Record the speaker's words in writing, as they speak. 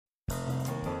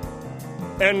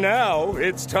And now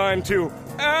it's time to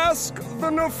Ask the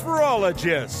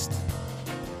Nephrologist.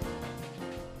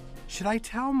 Should I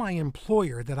tell my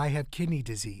employer that I have kidney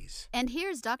disease? And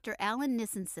here's Dr. Alan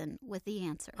Nissenson with the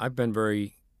answer. I've been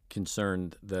very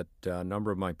concerned that a number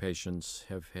of my patients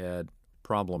have had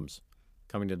problems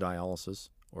coming to dialysis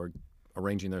or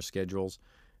arranging their schedules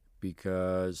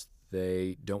because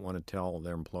they don't want to tell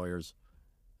their employers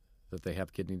that they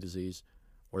have kidney disease,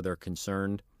 or they're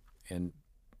concerned, and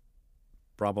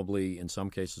probably in some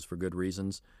cases for good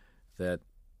reasons, that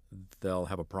they'll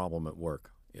have a problem at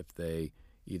work if they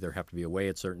either have to be away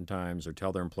at certain times or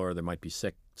tell their employer they might be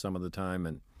sick some of the time.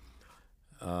 And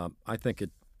I think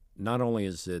it not only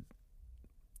is it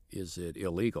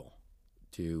illegal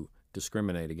to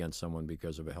discriminate against someone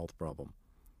because of a health problem,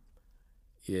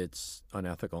 it's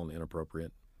unethical and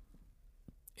inappropriate.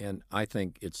 And I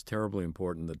think it's terribly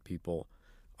important that people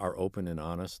are open and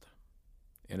honest.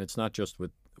 And it's not just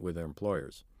with their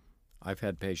employers. I've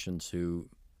had patients who,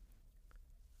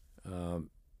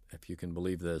 if you can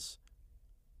believe this,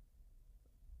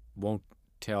 won't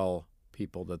tell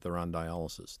people that they're on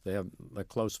dialysis. They have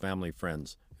close family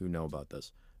friends who know about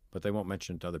this, but they won't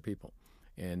mention it to other people.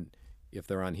 And if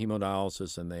they're on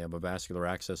hemodialysis and they have a vascular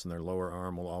access in their lower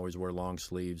arm, will always wear long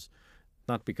sleeves,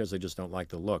 not because they just don't like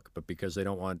the look, but because they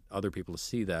don't want other people to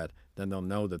see that. Then they'll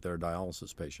know that they're a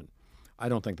dialysis patient. I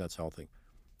don't think that's healthy.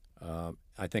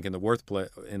 I think in the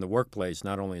workplace,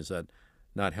 not only is that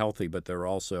not healthy, but there are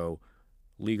also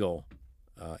legal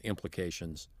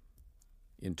implications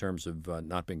in terms of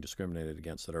not being discriminated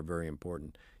against that are very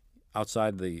important.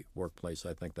 Outside the workplace,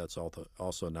 I think that's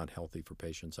also not healthy for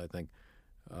patients. I think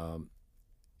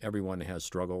everyone has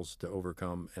struggles to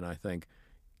overcome, and I think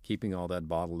keeping all that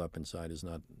bottled up inside is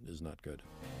not good.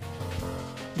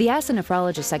 The Ask the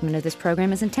Nephrologist segment of this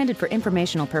program is intended for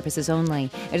informational purposes only.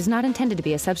 It is not intended to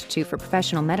be a substitute for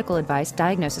professional medical advice,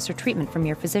 diagnosis, or treatment from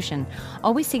your physician.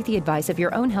 Always seek the advice of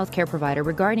your own healthcare provider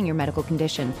regarding your medical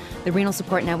condition. The Renal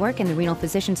Support Network and the Renal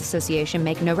Physicians Association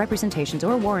make no representations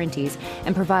or warranties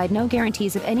and provide no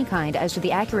guarantees of any kind as to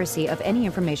the accuracy of any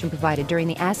information provided during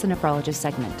the Ask the Nephrologist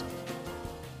segment.